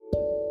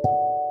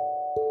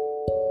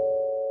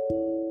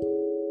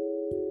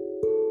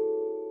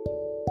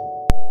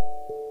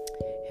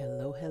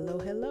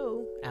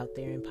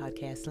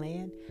podcast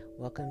land.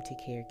 Welcome to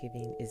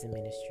Caregiving is a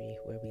Ministry,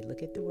 where we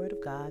look at the Word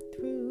of God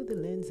through the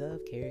lens of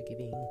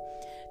caregiving.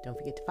 Don't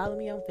forget to follow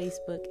me on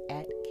Facebook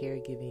at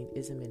Caregiving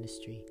is a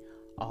Ministry,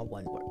 all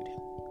one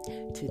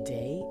word.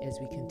 Today, as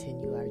we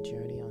continue our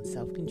journey on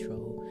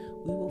self-control,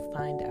 we will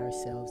find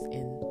ourselves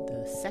in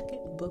the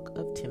second book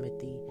of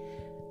Timothy,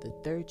 the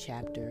third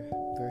chapter,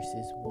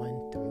 verses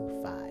 1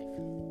 through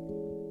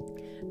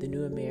 5. The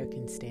New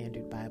American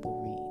Standard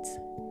Bible reads,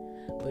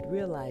 "But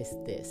realize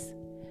this,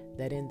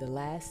 that in the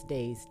last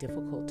days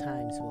difficult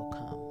times will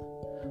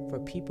come, for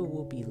people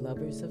will be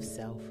lovers of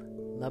self,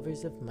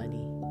 lovers of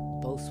money,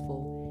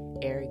 boastful,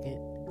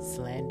 arrogant,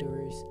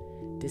 slanderers,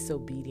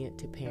 disobedient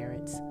to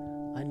parents,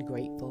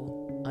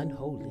 ungrateful,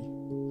 unholy,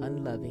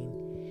 unloving,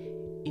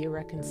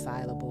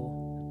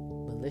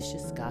 irreconcilable,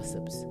 malicious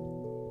gossips,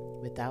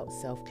 without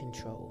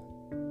self-control,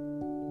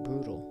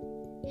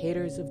 brutal,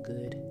 haters of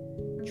good,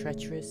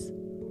 treacherous,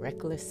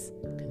 reckless,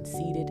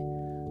 conceited,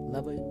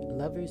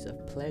 lovers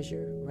of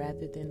pleasure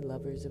rather than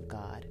lovers of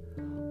God,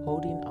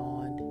 holding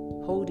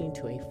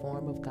to a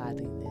form of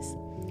godliness,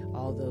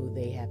 although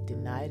they have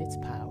denied its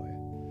power.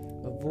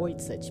 Avoid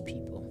such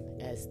people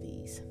as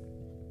these."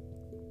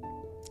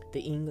 The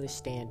English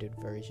Standard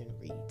Version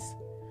reads,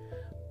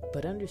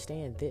 "But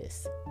understand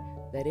this,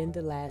 that in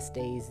the last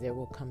days there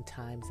will come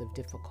times of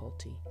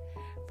difficulty,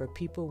 for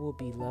people will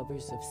be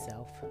lovers of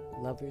self,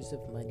 lovers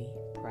of money,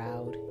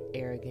 proud,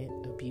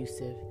 arrogant,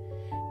 abusive,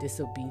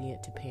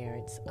 disobedient to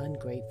parents,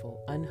 ungrateful,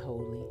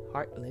 unholy,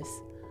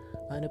 heartless,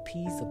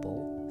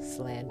 unappeasable,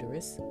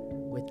 slanderous,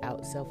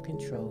 without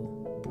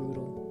self-control,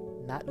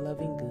 brutal, not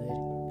loving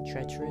good,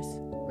 treacherous,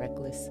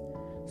 reckless,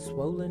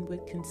 swollen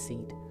with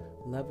conceit,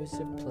 lovers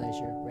of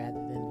pleasure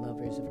rather than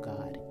lovers of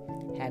God,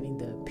 having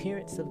the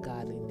appearance of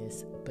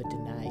godliness but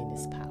denying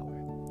its power.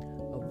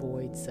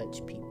 Avoid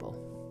such people."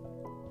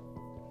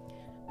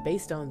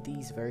 Based on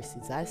these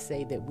verses, I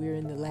say that we're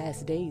in the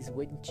last days,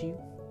 wouldn't you?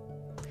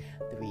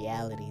 The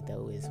reality,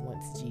 though, is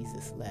once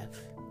Jesus left,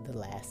 the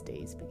last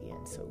days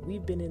began. So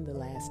we've been in the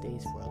last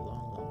days for a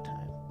long, long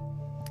time.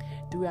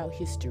 Throughout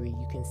history,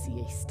 you can see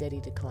a steady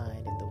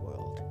decline in the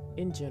world,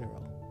 in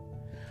general.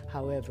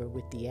 However,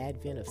 with the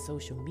advent of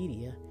social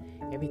media,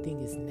 everything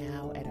is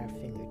now at our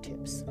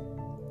fingertips.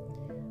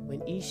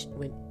 With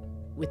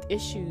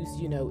issues,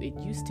 it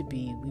used to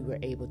be we were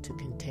able to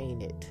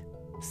contain it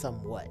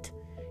somewhat,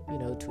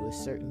 to a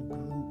certain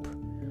group,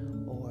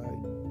 or,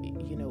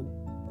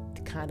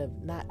 kind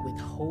of not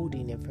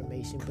withholding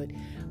information, but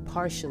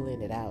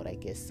partialing it out, I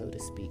guess, so to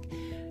speak.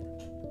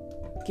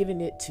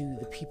 Giving it to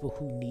the people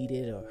who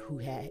needed or who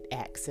had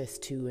access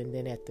to, and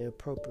then at the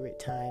appropriate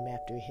time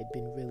after it had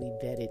been really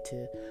vetted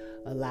to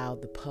allow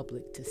the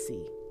public to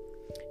see.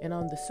 And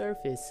on the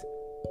surface,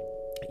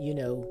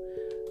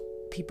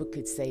 people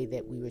could say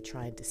that we were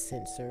trying to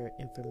censor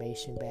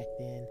information back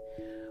then,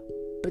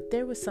 but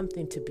there was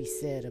something to be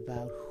said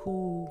about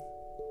who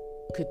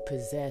could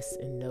possess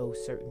and know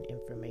certain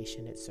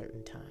information at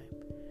certain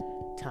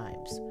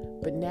times.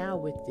 But now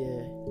with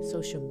the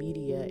social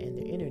media and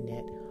the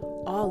internet,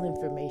 all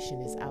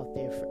information is out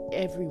there for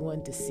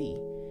everyone to see.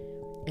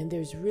 And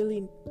there's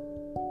really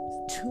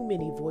too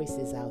many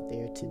voices out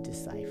there to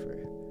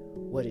decipher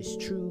what is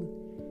true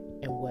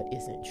and what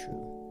isn't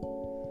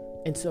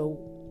true. And so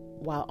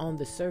while on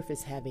the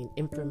surface having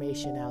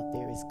information out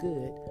there is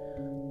good,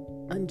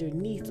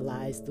 underneath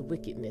lies the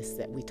wickedness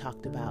that we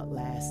talked about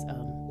last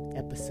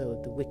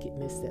episode, the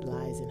wickedness that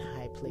lies in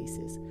high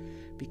places,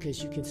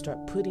 because you can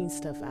start putting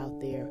stuff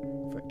out there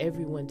for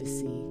everyone to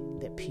see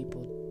that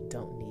people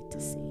don't need to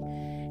see.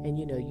 And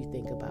you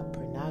think about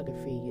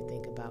pornography, you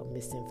think about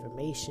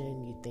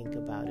misinformation, you think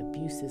about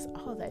abuses,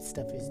 all that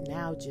stuff is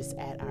now just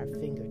at our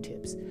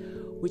fingertips,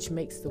 which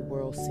makes the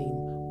world seem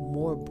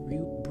more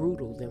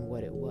brutal than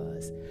what it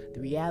was. The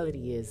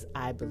reality is,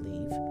 I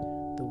believe,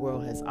 the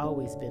world has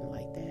always been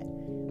like that.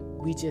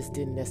 We just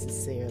didn't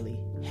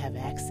necessarily have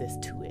access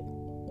to it.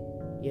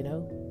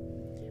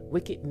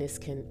 Wickedness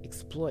can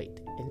exploit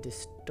and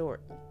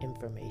distort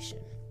information.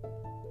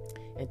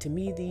 And to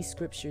me, these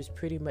scriptures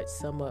pretty much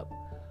sum up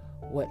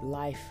what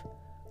life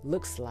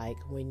looks like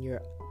when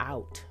you're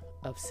out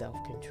of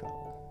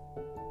self-control,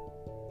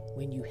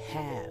 when you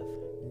have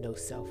no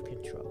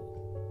self-control.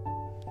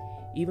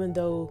 Even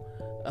though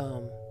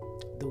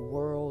the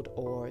word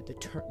or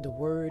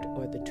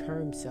the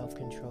term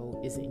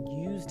self-control isn't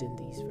used in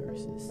these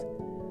verses,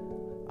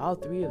 all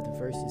three of the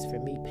verses for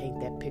me paint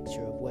that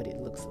picture of what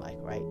it looks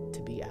like, right, to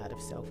be out of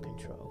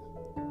self-control.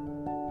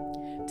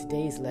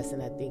 Today's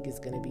lesson, I think, is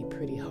going to be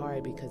pretty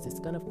hard because it's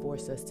going to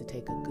force us to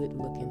take a good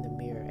look in the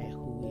mirror at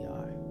who we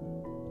are.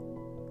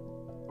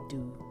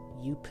 Do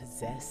you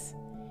possess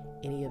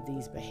any of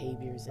these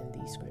behaviors in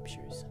these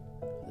scriptures?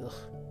 Ugh.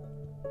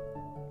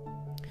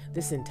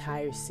 This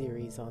entire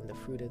series on the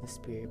fruit of the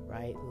Spirit,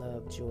 right?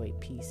 Love, joy,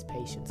 peace,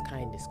 patience,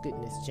 kindness,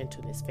 goodness,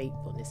 gentleness,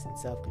 faithfulness, and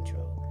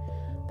self-control.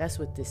 That's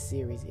what this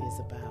series is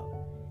about.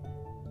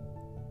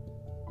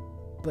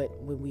 But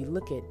when we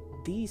look at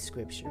these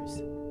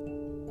scriptures,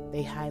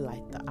 they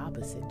highlight the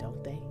opposite,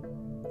 don't they?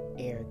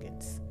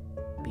 Arrogance,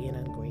 being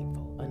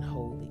ungrateful,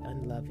 unholy,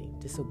 unloving,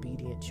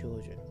 disobedient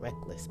children,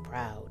 reckless,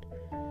 proud.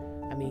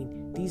 I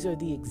mean, these are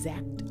the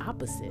exact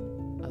opposite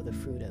of the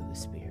fruit of the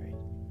Spirit.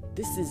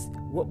 This is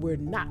what we're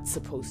not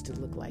supposed to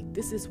look like.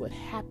 This is what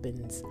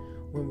happens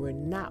when we're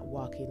not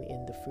walking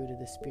in the fruit of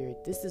the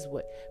Spirit. This is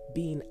what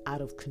being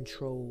out of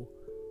control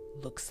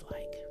looks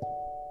like.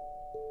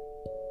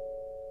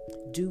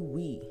 Do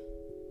we,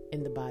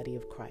 in the body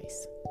of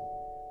Christ,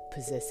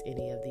 possess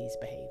any of these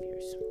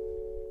behaviors?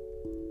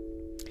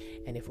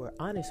 And if we're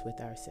honest with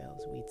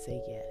ourselves, we'd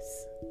say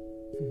yes.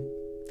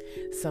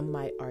 Some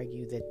might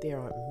argue that there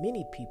aren't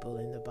many people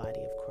in the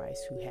body of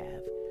Christ who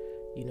have,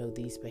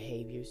 these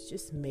behaviors,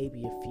 just maybe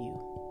a few.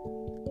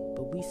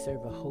 But we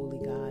serve a holy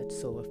God,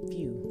 so a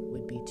few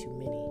would be too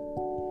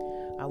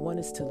many. I want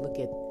us to look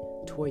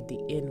toward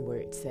the end where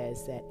it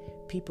says that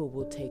people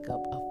will take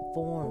up a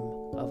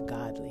form of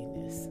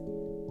godliness,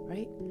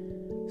 right?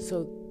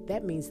 So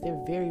that means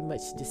they're very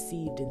much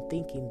deceived in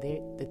thinking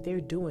that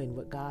they're doing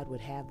what God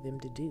would have them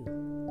to do.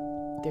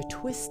 They're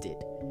twisted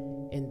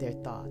in their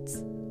thoughts.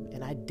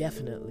 And I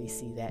definitely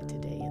see that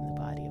today in the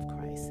body of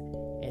Christ.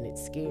 And it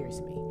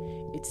scares me.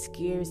 It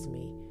scares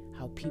me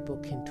how people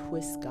can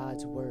twist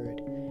God's word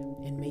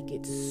and make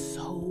it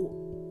so,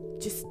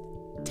 just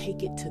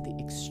take it to the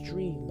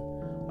extreme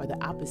or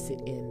the opposite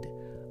end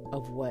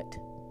of what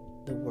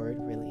the word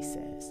really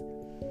says.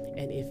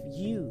 And if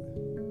you,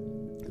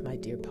 my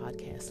dear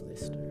podcast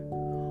listener,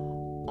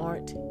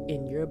 aren't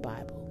in your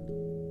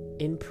Bible,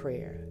 in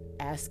prayer,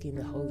 asking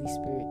the Holy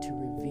Spirit to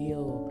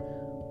reveal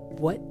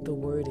what the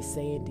word is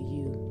saying to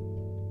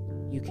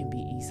you, you can be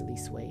easily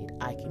swayed.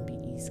 I can be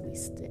easily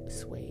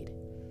swayed.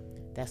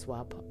 That's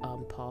why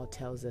Paul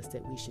tells us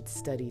that we should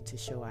study to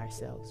show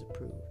ourselves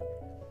approved.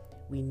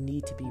 We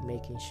need to be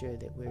making sure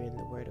that we're in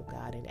the Word of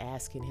God and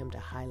asking Him to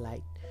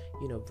highlight,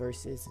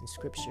 verses and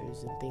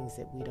scriptures and things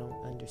that we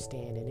don't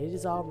understand. And it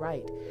is all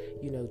right,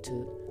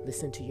 to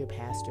listen to your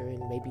pastor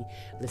and maybe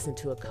listen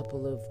to a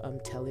couple of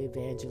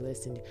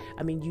televangelists.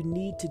 And you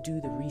need to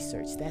do the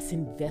research. That's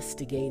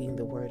investigating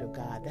the Word of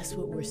God. That's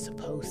what we're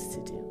supposed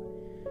to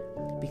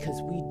do,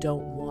 because we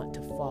don't want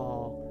to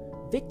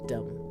fall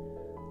victim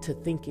to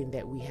thinking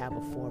that we have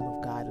a form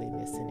of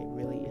godliness, and it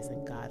really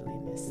isn't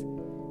godliness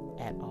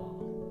at all.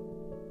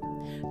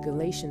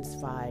 Galatians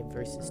 5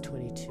 verses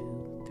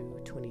 22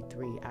 through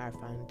 23, our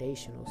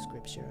foundational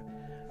scripture,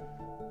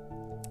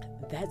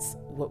 that's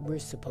what we're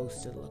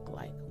supposed to look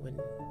like when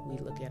we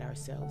look at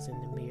ourselves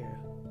in the mirror.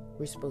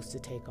 We're supposed to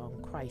take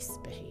on Christ's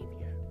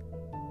behavior.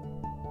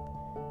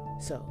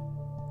 So,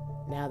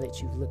 now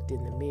that you've looked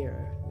in the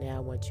mirror, now I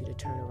want you to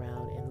turn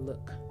around and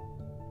look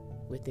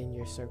within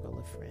your circle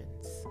of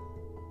friends.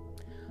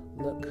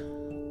 Look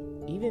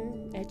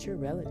even at your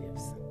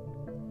relatives.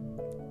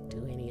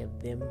 Do any of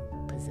them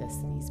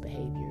possess these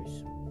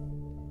behaviors?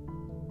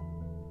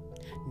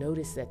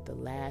 Notice that the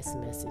last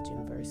message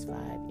in verse 5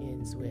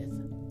 ends with,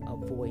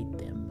 avoid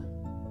them.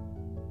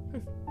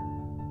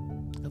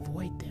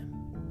 Avoid them.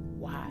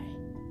 Why?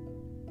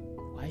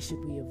 Why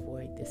should we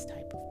avoid this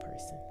type of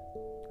person?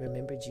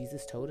 Remember,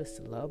 Jesus told us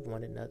to love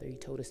one another. He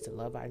told us to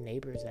love our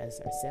neighbors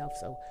as ourselves.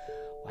 So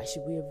why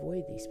should we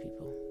avoid these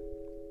people?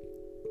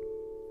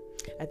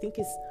 I think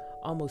it's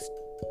almost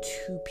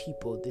two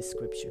people this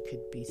scripture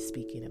could be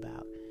speaking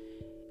about.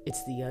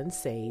 It's the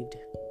unsaved,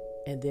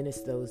 and then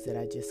it's those that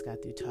I just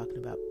got through talking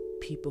about,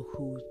 people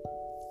who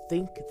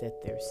think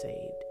that they're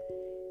saved,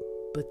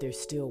 but they're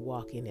still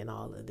walking in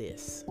all of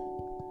this.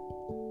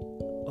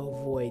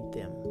 Avoid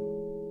them,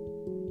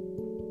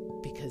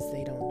 because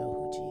they don't know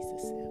who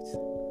Jesus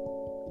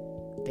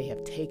is. They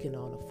have taken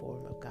on a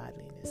form of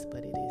godliness,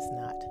 but it is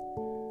not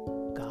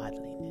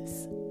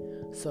godliness.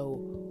 So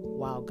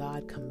while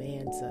God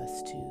commands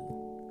us to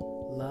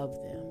love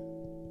them,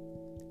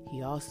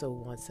 He also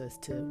wants us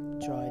to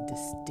draw a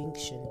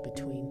distinction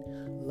between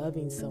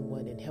loving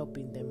someone and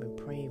helping them and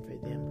praying for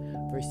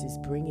them versus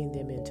bringing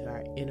them into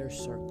our inner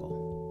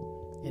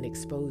circle and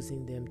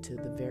exposing them to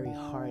the very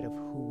heart of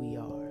who we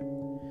are,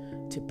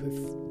 to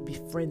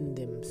befriend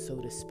them, so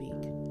to speak.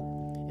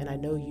 And I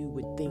know you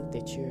would think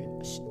that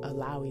you're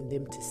allowing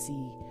them to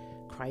see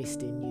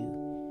Christ in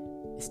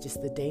you. It's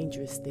just the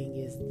dangerous thing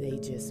is they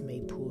just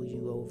may pull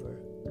you over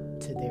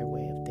to their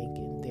way of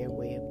thinking, their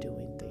way of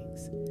doing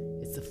things.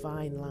 It's a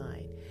fine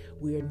line.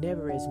 We are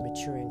never as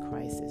mature in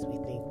Christ as we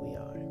think we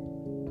are.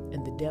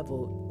 And the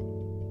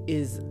devil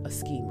is a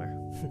schemer.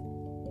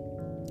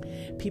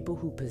 People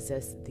who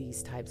possess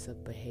these types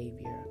of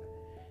behavior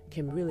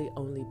can really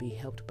only be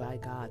helped by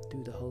God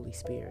through the Holy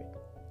Spirit.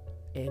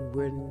 And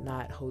we're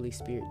not Holy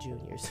Spirit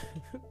juniors.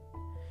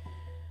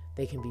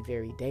 They can be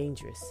very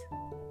dangerous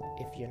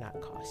if you're not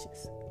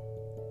cautious.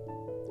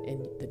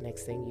 And the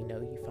next thing you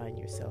know, you find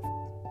yourself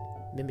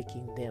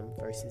mimicking them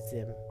versus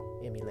them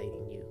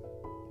emulating you.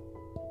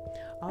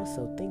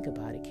 Also, think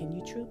about it. Can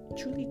you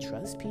truly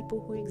trust people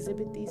who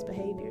exhibit these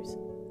behaviors?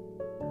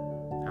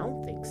 I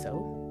don't think so.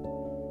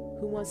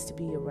 Who wants to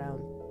be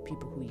around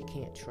people who you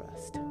can't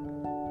trust?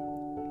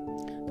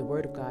 The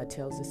Word of God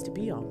tells us to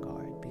be on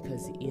guard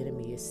because the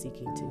enemy is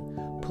seeking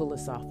to pull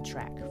us off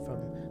track from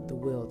the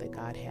will that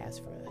God has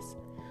for us.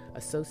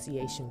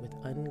 Association with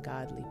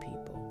ungodly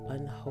people,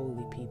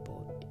 unholy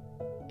people,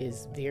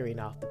 is veering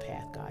off the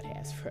path God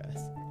has for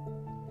us.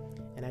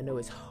 And I know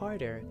it's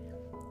harder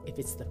if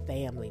it's the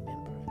family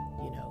member,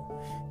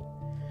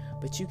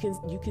 but you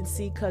can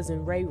see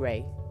cousin Ray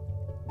Ray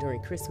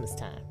during Christmas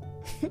time,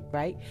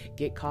 right?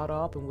 Get caught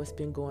up in what's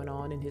been going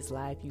on in his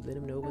life. You let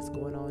him know what's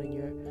going on in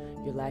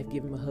your life.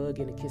 Give him a hug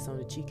and a kiss on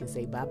the cheek and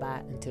say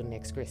bye-bye until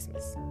next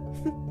Christmas.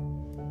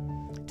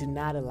 Do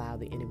not allow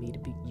the enemy to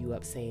beat you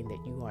up saying that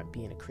you aren't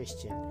being a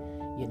Christian,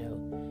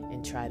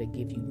 and try to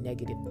give you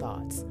negative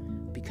thoughts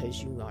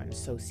because you aren't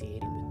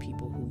associating with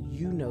people who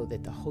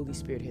that the Holy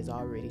Spirit has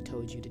already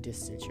told you to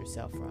distance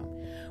yourself from.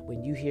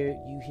 When you hear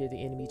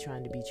the enemy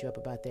trying to beat you up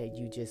about that,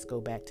 you just go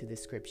back to the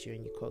scripture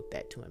and you quote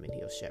that to him and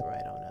he'll shut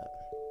right on up.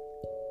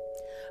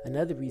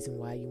 Another reason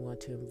why you want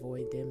to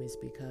avoid them is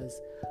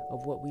because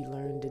of what we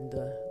learned in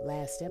the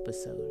last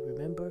episode.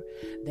 Remember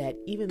that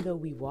even though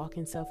we walk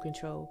in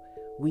self-control,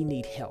 we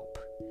need help.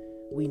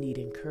 We need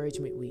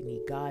encouragement. We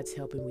need God's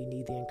help, and we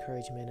need the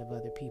encouragement of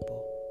other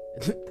people.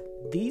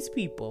 These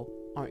people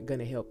aren't going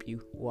to help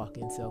you walk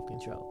in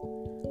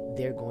self-control.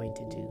 They're going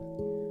to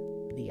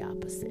do the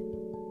opposite.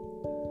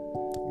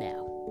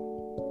 Now,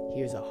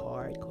 here's a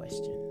hard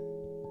question,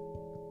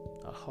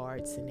 a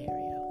hard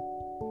scenario.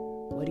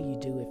 What do you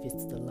do if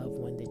it's the loved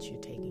one that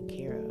you're taking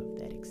care of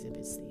that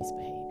exhibits these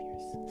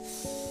behaviors?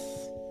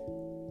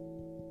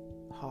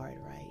 Hard,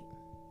 right?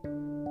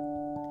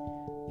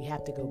 We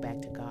have to go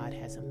back to God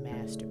has a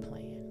master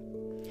plan.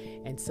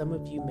 And some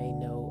of you may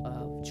know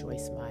of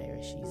Joyce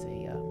Meyer. She's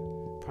a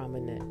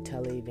prominent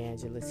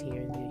televangelist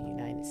here in the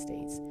United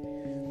States.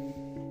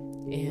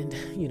 And,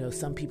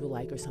 some people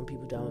like her, some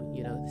people don't.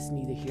 It's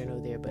neither here nor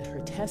there. But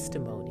her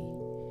testimony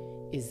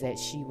is that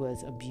she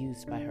was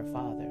abused by her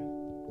father,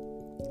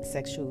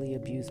 sexually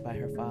abused by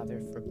her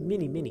father for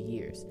many, many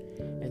years.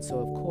 And so,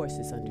 of course,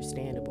 it's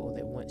understandable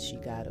that once she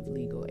got of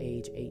legal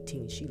age,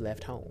 18, she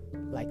left home,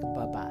 like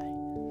bye-bye.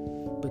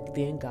 But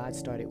then God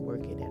started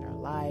working in her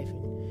life,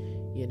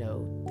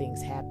 and,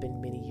 things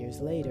happened many years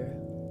later.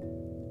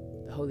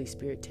 The Holy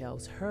Spirit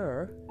tells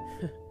her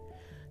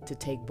to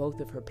take both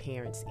of her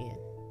parents in.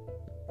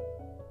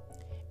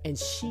 And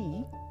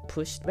she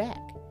pushed back.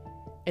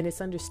 And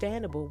it's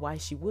understandable why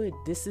she would.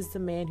 This is the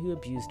man who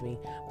abused me.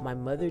 My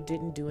mother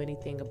didn't do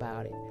anything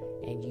about it.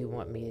 And you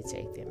want me to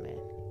take them in?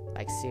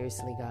 Like,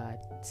 seriously, God?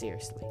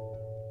 Seriously?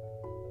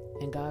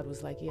 And God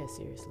was like, yeah,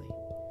 seriously.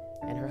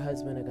 And her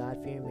husband, a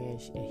God-fearing man,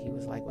 and he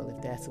was like, well,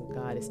 if that's what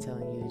God is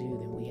telling you to do,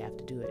 then we have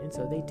to do it. And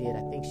so they did.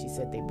 I think she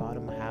said they bought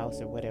him a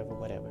house or whatever.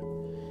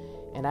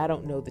 And I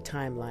don't know the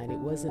timeline. It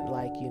wasn't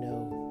like,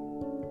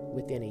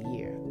 within a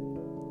year.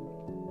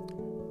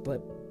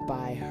 But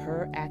by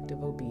her act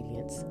of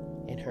obedience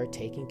and her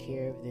taking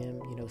care of them,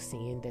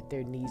 seeing that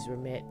their needs were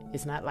met,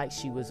 it's not like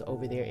she was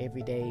over there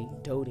every day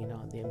doting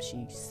on them.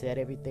 She set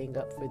everything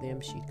up for them.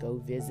 She'd go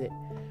visit,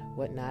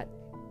 whatnot,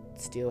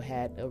 still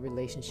had a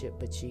relationship,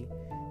 but she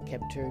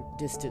kept her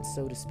distance,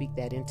 so to speak.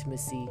 That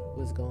intimacy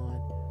was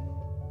gone.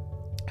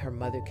 Her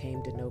mother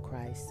came to know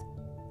Christ.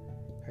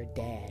 Her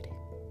dad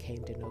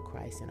came to know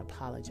Christ and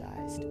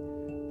apologized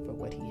for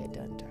what he had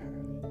done to her.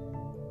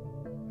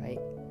 Right?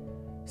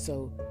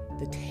 So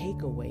the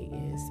takeaway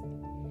is,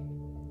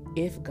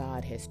 if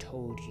God has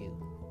told you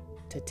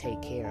to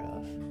take care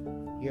of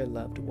your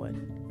loved one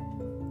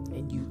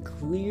and you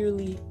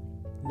clearly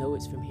know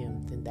it's from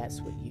him, then that's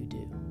what you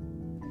do.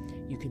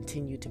 You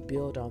continue to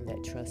build on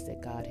that trust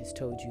that God has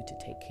told you to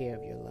take care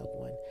of your loved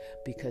one,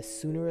 because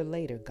sooner or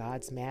later,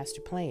 God's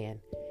master plan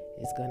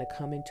is going to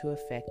come into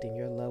effect, and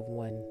your loved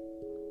one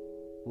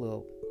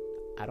will,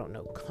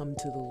 come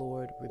to the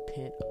Lord,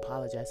 repent,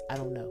 apologize. I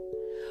don't know.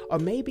 Or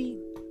maybe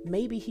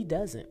he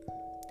doesn't.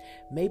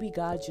 Maybe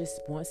God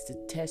just wants to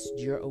test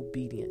your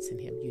obedience in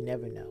him. You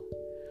never know.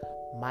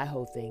 My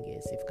whole thing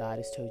is, if God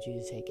has told you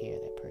to take care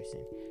of that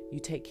person, you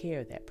take care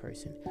of that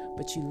person,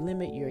 but you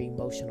limit your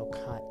emotional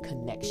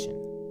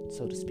connection,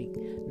 so to speak,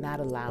 not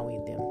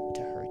allowing them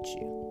to hurt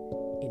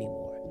you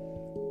anymore.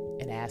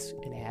 And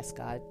ask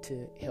God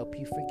to help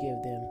you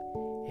forgive them,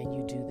 and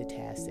you do the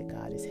task that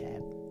God has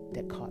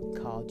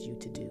called you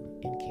to do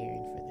in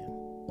caring for them.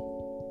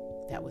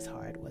 That was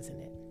hard,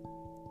 wasn't it?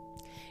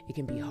 It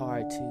can be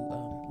hard to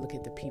look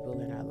at the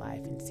people in our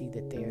life and see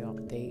that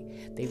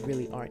they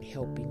really aren't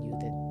helping you,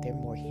 that they're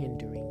more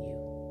hindering you,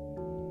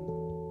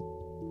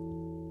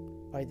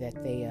 or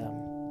that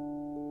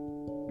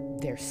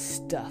their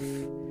stuff,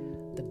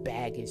 the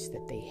baggage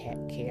that they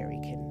carry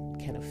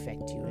can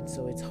affect you. And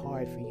so it's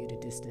hard for you to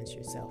distance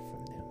yourself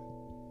from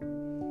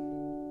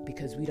them,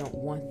 because we don't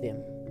want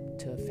them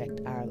to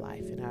affect our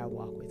life and our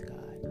walk with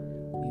God.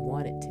 We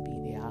want it to be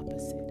the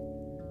opposite,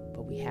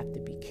 but we have to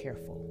be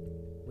careful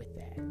with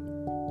that.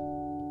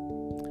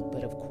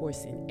 But of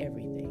course, in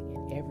everything,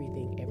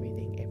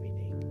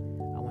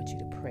 I want you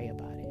to pray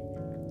about it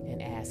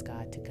and ask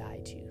God to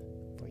guide you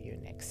for your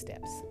next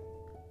steps.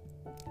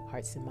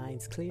 Hearts and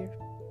minds clear?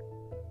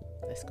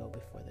 Let's go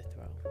before the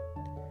throne.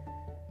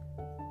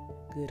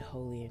 Good,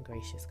 holy, and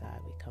gracious God,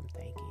 we come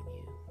thanking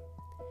you.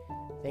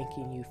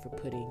 Thanking you for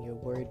putting your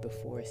word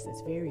before us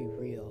that's very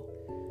real,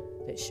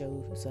 that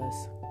shows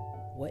us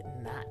what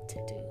not to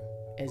do,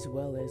 as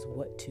well as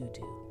what to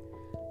do,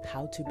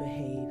 how to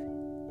behave,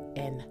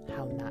 and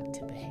how not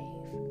to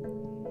behave.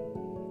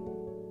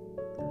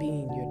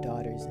 Being your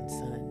daughters and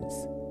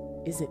sons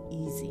isn't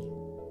easy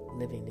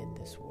living in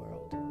this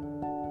world.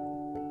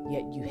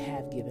 Yet you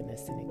have given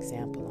us an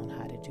example on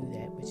how to do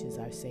that, which is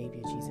our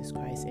Savior, Jesus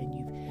Christ. And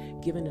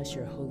you've given us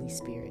your Holy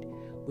Spirit,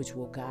 which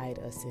will guide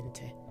us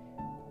into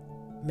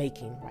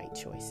making right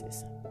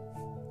choices.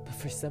 But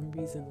for some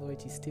reason,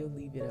 Lord, you still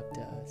leave it up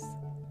to us.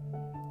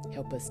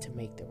 Help us to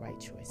make the right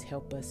choice.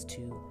 Help us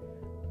to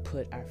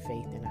put our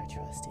faith and our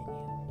trust in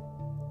you.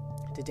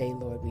 Today,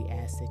 Lord, we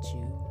ask that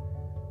you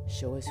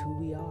show us who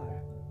we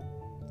are.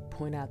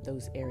 Point out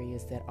those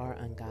areas that are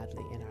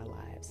ungodly in our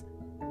lives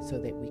so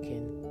that we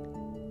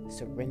can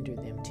surrender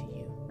them to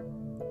you.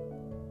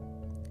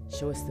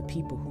 Show us the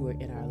people who are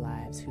in our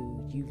lives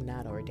who you've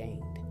not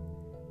ordained,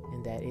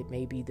 and that it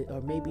may be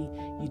or maybe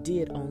you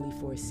did only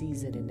for a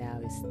season, and now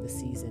the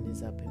season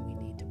is up and we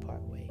need to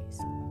part ways.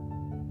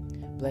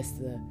 Bless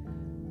the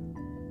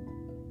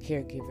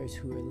caregivers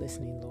who are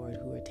listening, Lord,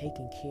 who are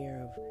taking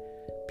care of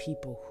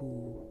people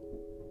who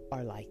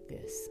are like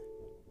this.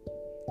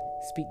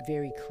 Speak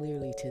very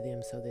clearly to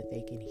them so that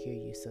they can hear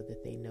you, so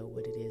that they know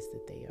what it is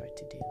that they are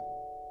to do.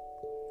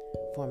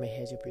 Form a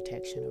hedge of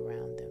protection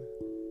around them.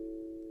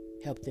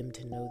 Help them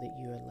to know that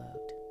you are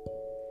loved.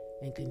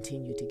 And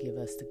continue to give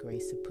us the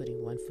grace of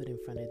putting one foot in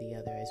front of the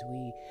other as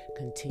we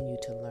continue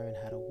to learn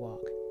how to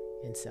walk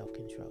in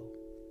self-control.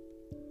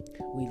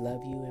 We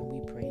love you and we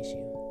praise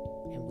you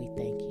and we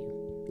thank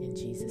you. In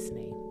Jesus'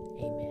 name,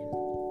 amen.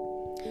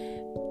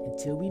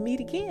 Until we meet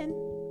again,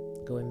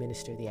 go and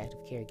minister the act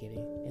of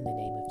caregiving in the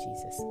name of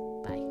Jesus.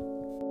 Bye.